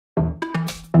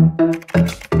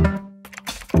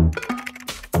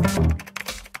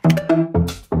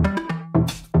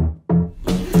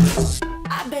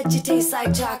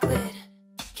like chocolate.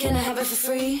 Can I have it for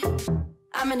free?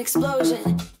 I'm an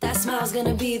explosion. That smile's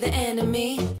gonna be the end of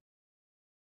me.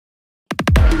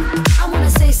 I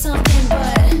wanna say something,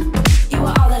 but you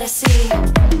are all that I see.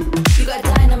 You got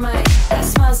dynamite. That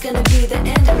smile's gonna be the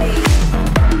end of me.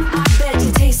 I bet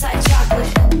you taste like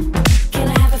chocolate. Can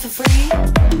I have it for free?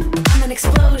 I'm an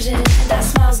explosion, and that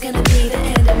smile's gonna be the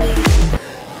end of me.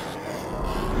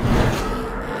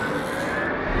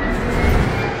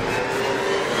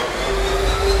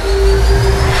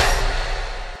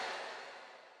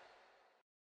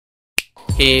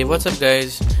 Hey, what's up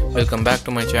guys, welcome back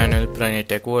to my channel Pranay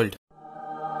Tech World.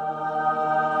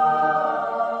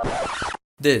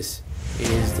 This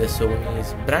is the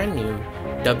Sony's brand new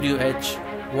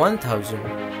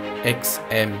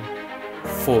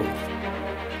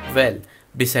WH-1000XM4. Well,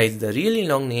 besides the really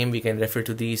long name, we can refer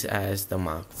to these as the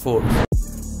Mark IV.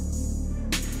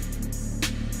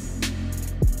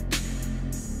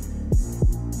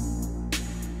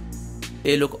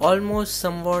 They look almost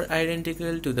somewhat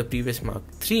identical to the previous Mark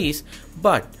IIIs,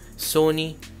 but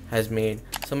Sony has made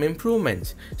some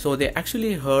improvements. So they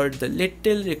actually heard the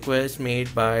little request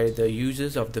made by the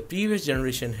users of the previous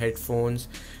generation headphones,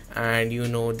 and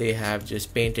they have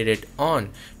just painted it on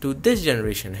to this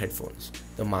generation headphones,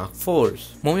 the Mark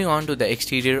IVs. Moving on to the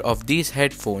exterior of these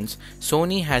headphones,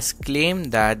 Sony has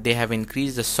claimed that they have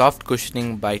increased the soft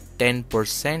cushioning by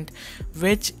 10%,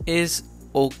 which is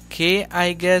okay,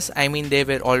 I guess. I mean, they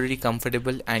were already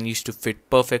comfortable and used to fit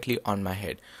perfectly on my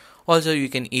head. Also, you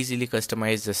can easily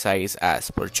customize the size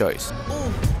as per choice.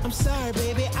 I'm sorry,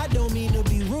 baby, I don't mean to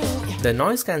be rude. The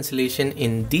noise cancellation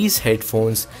in these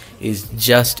headphones is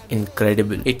just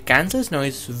incredible. It cancels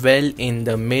noise well in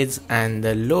the mids and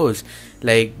the lows,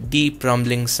 like deep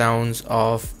rumbling sounds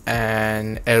of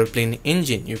an airplane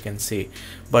engine, you can say,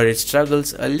 but it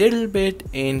struggles a little bit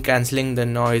in cancelling the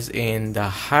noise in the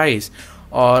highs,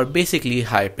 or basically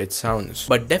high-pitched sounds.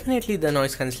 But definitely the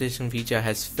noise cancellation feature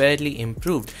has fairly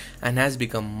improved and has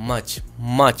become much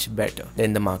better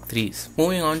than the Mark IIIs.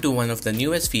 Moving on to one of the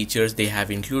newest features they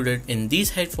have included in these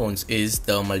headphones is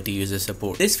the multi-user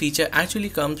support. This feature actually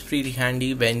comes pretty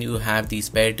handy when you have these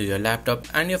paired to your laptop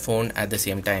and your phone at the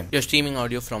same time. You're streaming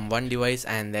audio from one device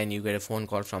and then you get a phone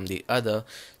call from the other.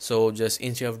 So just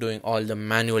instead of doing all the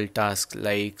manual tasks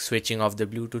like switching off the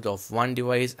Bluetooth of one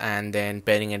device and then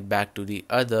pairing it back to the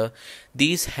other,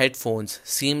 these headphones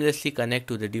seamlessly connect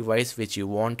to the device which you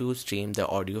want to stream the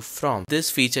audio from. This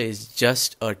feature is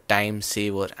just a time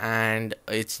saver, and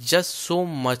it's just so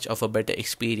much of a better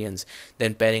experience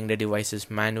than pairing the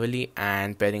devices manually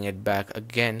and pairing it back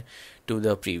again to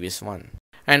the previous one.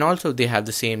 And also they have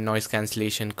the same noise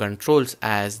cancellation controls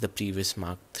as the previous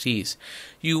Mark IIIs.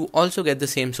 You also get the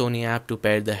same Sony app to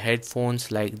pair the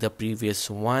headphones like the previous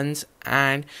ones,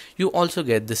 and you also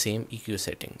get the same EQ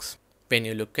settings. When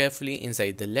you look carefully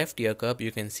inside the left ear cup,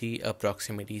 you can see a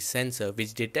proximity sensor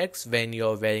which detects when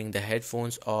you're wearing the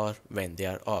headphones or when they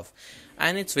are off,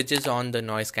 and it switches on the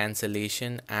noise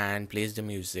cancellation and plays the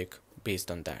music based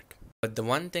on that. But the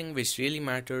one thing which really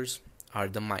matters are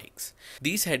the mics.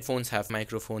 These headphones have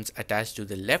microphones attached to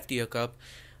the left ear cup,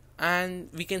 and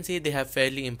we can say they have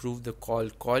fairly improved the call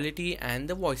quality and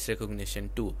the voice recognition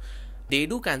too. They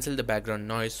do cancel the background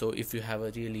noise, so if you have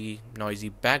a really noisy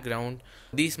background,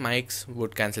 these mics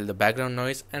would cancel the background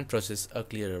noise and process a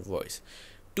clearer voice.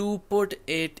 To put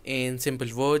it in simple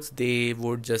words, they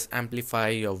would just amplify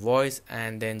your voice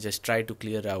and then just try to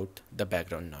clear out the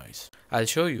background noise. I'll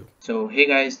show you. So hey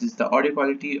guys, this is the audio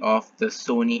quality of the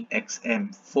Sony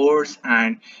XM4s,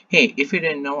 and hey, if you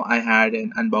didn't know, I had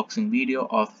an unboxing video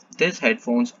of these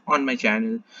headphones on my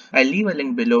channel. I'll leave a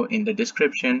link below in the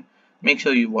description. Make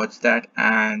sure you watch that.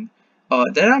 And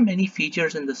there are many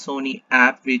features in the Sony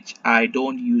app which I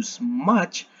don't use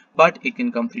much, but it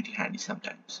can come pretty handy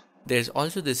sometimes. There's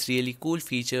also this really cool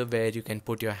feature where you can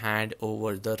put your hand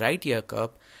over the right ear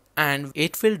cup and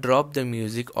it will drop the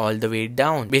music all the way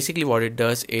down. Basically what it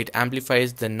does, it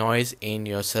amplifies the noise in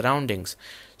your surroundings.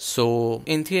 So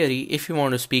in theory, if you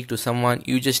want to speak to someone,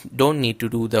 you just don't need to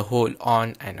do the whole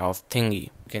on and off thingy.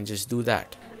 You can just do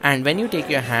that. And when you take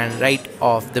your hand right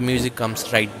off, the music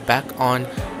comes right back on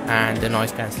and the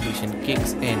noise cancellation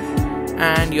kicks in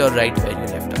and you're right where you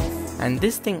left off. And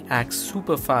this thing acts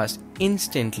super fast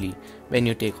instantly when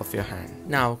you take off your hand.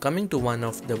 Now coming to one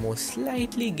of the most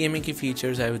slightly gimmicky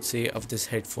features, I would say, of this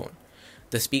headphone,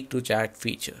 the speak to chat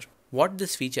feature. What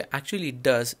this feature actually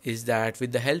does is that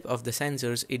with the help of the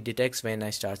sensors, it detects when I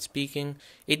start speaking.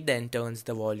 It then turns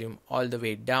the volume all the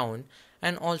way down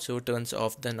and also turns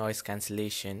off the noise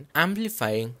cancellation,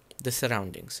 amplifying the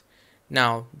surroundings.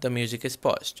 Now the music is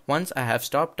paused. Once I have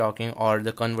stopped talking or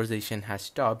the conversation has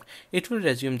stopped, it will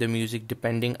resume the music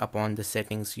depending upon the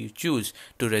settings you choose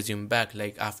to resume back,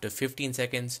 like after 15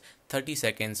 seconds, 30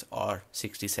 seconds or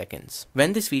 60 seconds.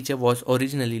 When this feature was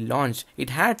originally launched, it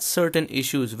had certain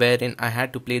issues wherein I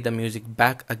had to play the music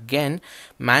back again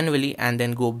manually and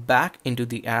then go back into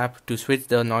the app to switch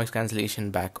the noise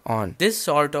cancellation back on. This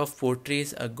sort of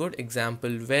portrays a good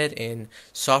example wherein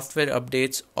software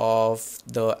updates of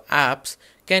the apps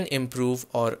can improve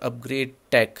or upgrade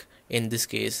tech, in this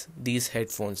case these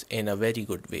headphones, in a very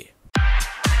good way.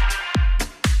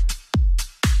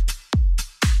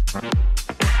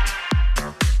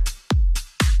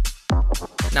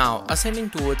 Now, ascending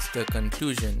towards the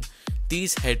conclusion,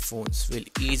 these headphones will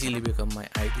easily become my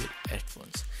ideal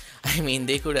headphones. I mean,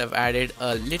 they could have added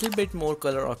a little bit more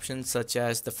color options such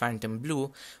as the phantom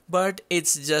blue, but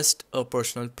it's just a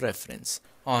personal preference.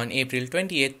 On April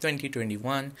 28,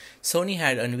 2021, Sony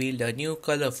had unveiled a new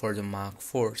color for the Mark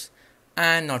IVs.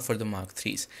 And not for the Mark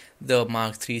IIIs. The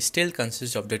Mark III still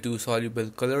consists of the two soluble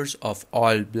colors of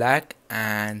all black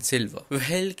and silver.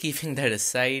 Well, keeping that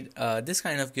aside, this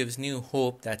kind of gives new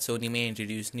hope that Sony may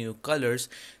introduce new colors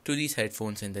to these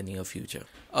headphones in the near future.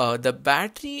 The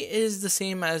battery is the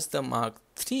same as the Mark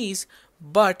IIIs,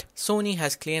 but Sony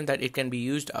has claimed that it can be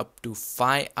used up to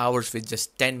 5 hours with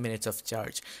just 10 minutes of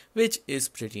charge, which is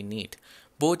pretty neat.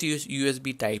 Both use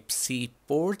USB Type-C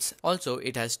ports. Also,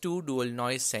 it has two dual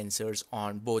noise sensors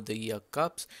on both the ear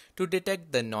cups to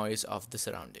detect the noise of the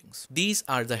surroundings. These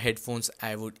are the headphones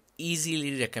I would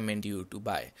easily recommend you to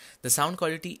buy. The sound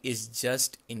quality is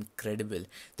just incredible.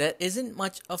 There isn't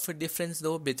much of a difference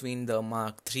though between the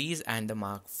Mark IIIs and the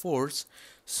Mark IVs.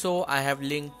 So I have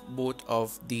linked both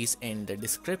of these in the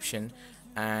description.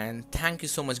 And thank you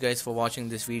so much guys for watching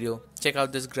this video. Check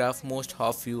out this graph. Most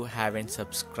of you haven't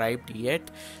subscribed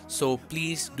yet, so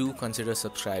please do consider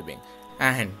subscribing,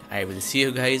 and I will see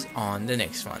you guys on the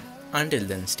next one. Until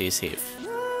then, stay safe.